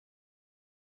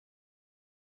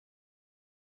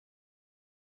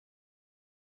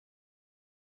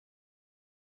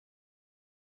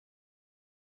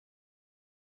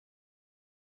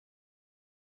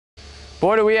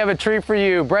Boy, do we have a treat for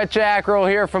you. Brett Jackrel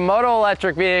here from Moto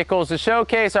Electric Vehicles to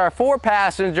showcase our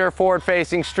 4-passenger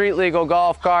forward-facing street-legal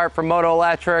golf cart from Moto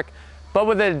Electric, but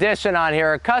with an addition on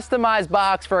here, a customized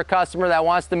box for a customer that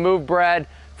wants to move bread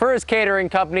for his catering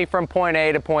company from point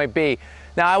A to point B.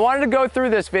 Now, I wanted to go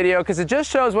through this video because it just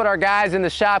shows what our guys in the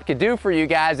shop could do for you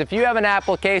guys. If you have an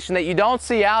application that you don't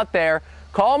see out there,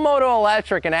 call Moto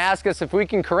Electric and ask us if we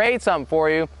can create something for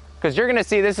you, because you're going to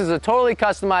see this is a totally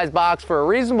customized box for a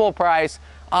reasonable price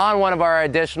on one of our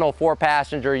additional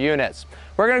 4-passenger units.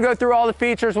 We're going to go through all the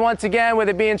features once again. With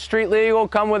it being street legal,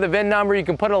 come with a VIN number, you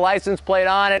can put a license plate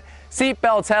on it, seat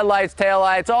belts, headlights,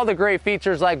 taillights, all the great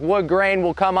features like wood grain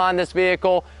will come on this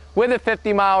vehicle with a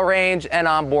 50-mile range and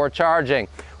onboard charging.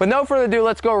 With no further ado,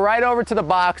 let's go right over to the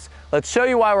box. Let's show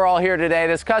you why we're all here today.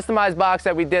 This customized box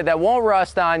that we did that won't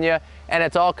rust on you, and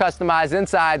it's all customized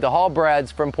inside to haul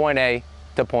breads from point A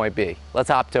to point B. Let's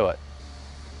hop to it.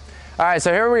 All right,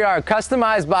 so here we are,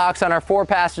 customized box on our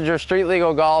 4-passenger street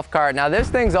legal golf cart. Now this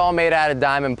thing's all made out of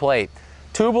diamond plate.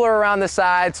 Tubular around the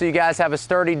side so you guys have a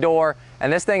sturdy door,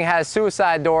 and this thing has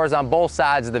suicide doors on both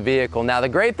sides of the vehicle. Now the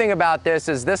great thing about this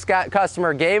is this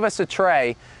customer gave us a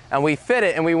tray and we fit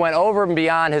it, and we went over and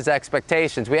beyond his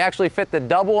expectations. We actually fit the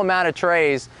double amount of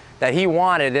trays that he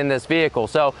wanted in this vehicle.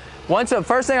 So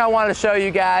first thing I wanted to show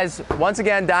you guys, once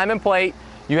again, diamond plate.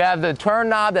 You have the turn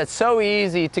knob that's so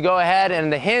easy to go ahead,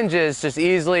 and the hinges just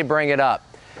easily bring it up.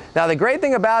 Now the great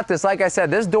thing about this, like I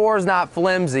said, this door is not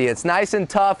flimsy. It's nice and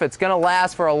tough. It's going to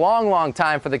last for a long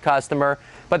time for the customer.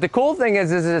 But the cool thing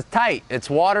is it's tight. It's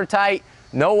watertight.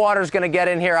 No water's going to get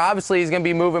in here. Obviously he's going to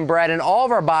be moving bread, and all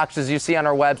of our boxes you see on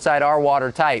our website are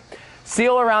watertight.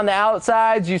 Seal around the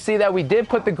outsides. You see that we did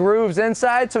put the grooves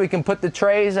inside so we can put the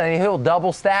trays, and he'll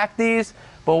double stack these.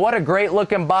 But what a great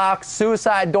looking box.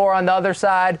 Suicide door on the other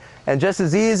side, and just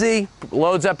as easy,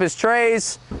 loads up his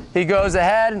trays, he goes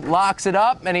ahead, locks it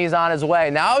up, and he's on his way.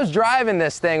 Now I was driving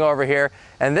this thing over here,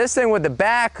 and this thing with the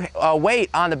back weight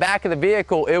on the back of the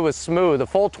vehicle, it was smooth, a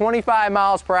full 25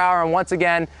 miles per hour, and once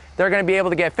again, they're going to be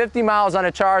able to get 50 miles on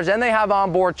a charge, and they have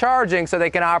onboard charging so they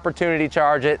can opportunity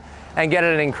charge it and get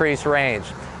an increased range.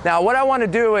 Now what I want to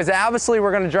do is, obviously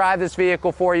we're going to drive this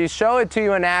vehicle for you, show it to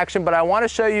you in action, but I want to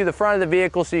show you the front of the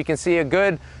vehicle so you can see a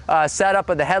good setup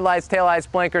of the headlights,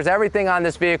 taillights, blinkers, everything on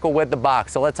this vehicle with the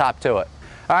box. So let's hop to it.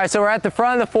 All right, so we're at the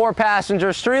front of the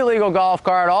 4-passenger street legal golf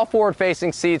cart, all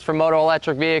forward-facing seats for Moto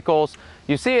Electric Vehicles.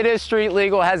 You see it is street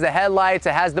legal, it has the headlights,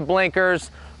 it has the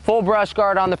blinkers, full brush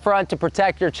guard on the front to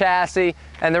protect your chassis.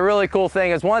 And the really cool thing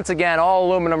is, once again, all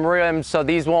aluminum rims, so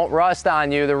these won't rust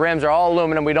on you. The rims are all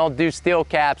aluminum. We don't do steel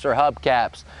caps or hub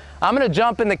caps. I'm going to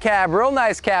jump in the cab. Real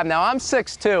nice cab. Now I'm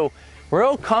 6'2",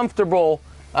 real comfortable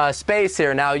space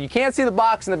here. Now you can't see the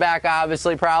box in the back,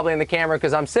 obviously, probably in the camera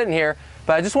because I'm sitting here,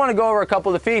 but I just want to go over a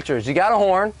couple of the features. You got a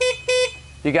horn,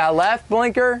 you got left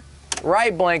blinker,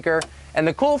 right blinker, and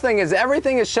the cool thing is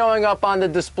everything is showing up on the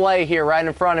display here right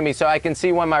in front of me, so I can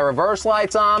see when my reverse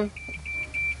light's on.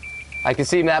 I can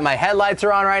see that my headlights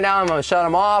are on right now. I'm going to shut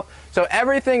them off. So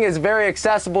everything is very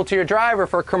accessible to your driver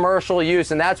for commercial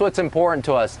use, and that's what's important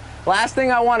to us. Last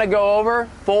thing I want to go over,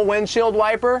 full windshield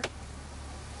wiper.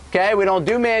 Okay, we don't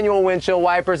do manual windshield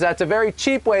wipers. That's a very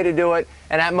cheap way to do it,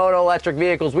 and at Moto Electric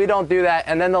Vehicles we don't do that.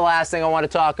 And then the last thing I want to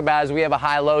talk about is we have a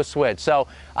high-low switch. So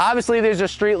obviously these are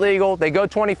street legal. They go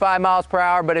 25 miles per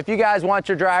hour, but if you guys want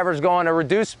your drivers going a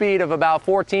reduced speed of about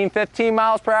 14, 15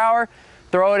 miles per hour,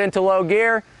 throw it into low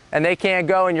gear, and they can't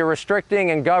go, and you're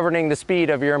restricting and governing the speed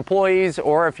of your employees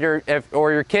or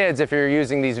or your kids if you're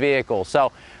using these vehicles.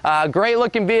 So great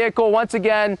looking vehicle. Once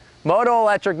again, Moto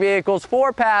Electric Vehicles,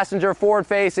 4-passenger,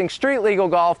 forward-facing, street legal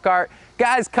golf cart.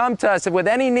 Guys, come to us with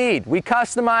any need. We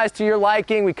customize to your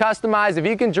liking. We customize. If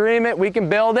you can dream it, we can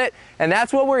build it, and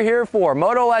that's what we're here for.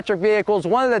 Moto Electric Vehicles,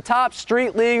 one of the top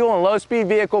street legal and low-speed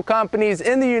vehicle companies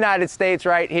in the United States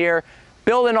right here,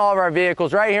 building all of our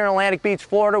vehicles right here in Atlantic Beach,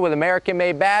 Florida, with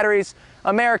American-made batteries,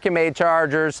 American-made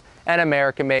chargers, and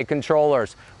American-made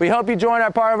controllers. We hope you join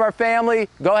our part of our family.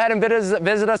 Go ahead and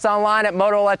visit us online at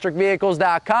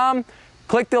MotoElectricVehicles.com.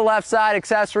 Click the left side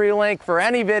accessory link for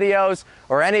any videos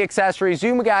or any accessories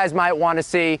you guys might want to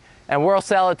see, and we'll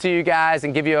sell it to you guys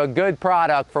and give you a good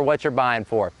product for what you're buying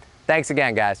for. Thanks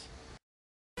again, guys.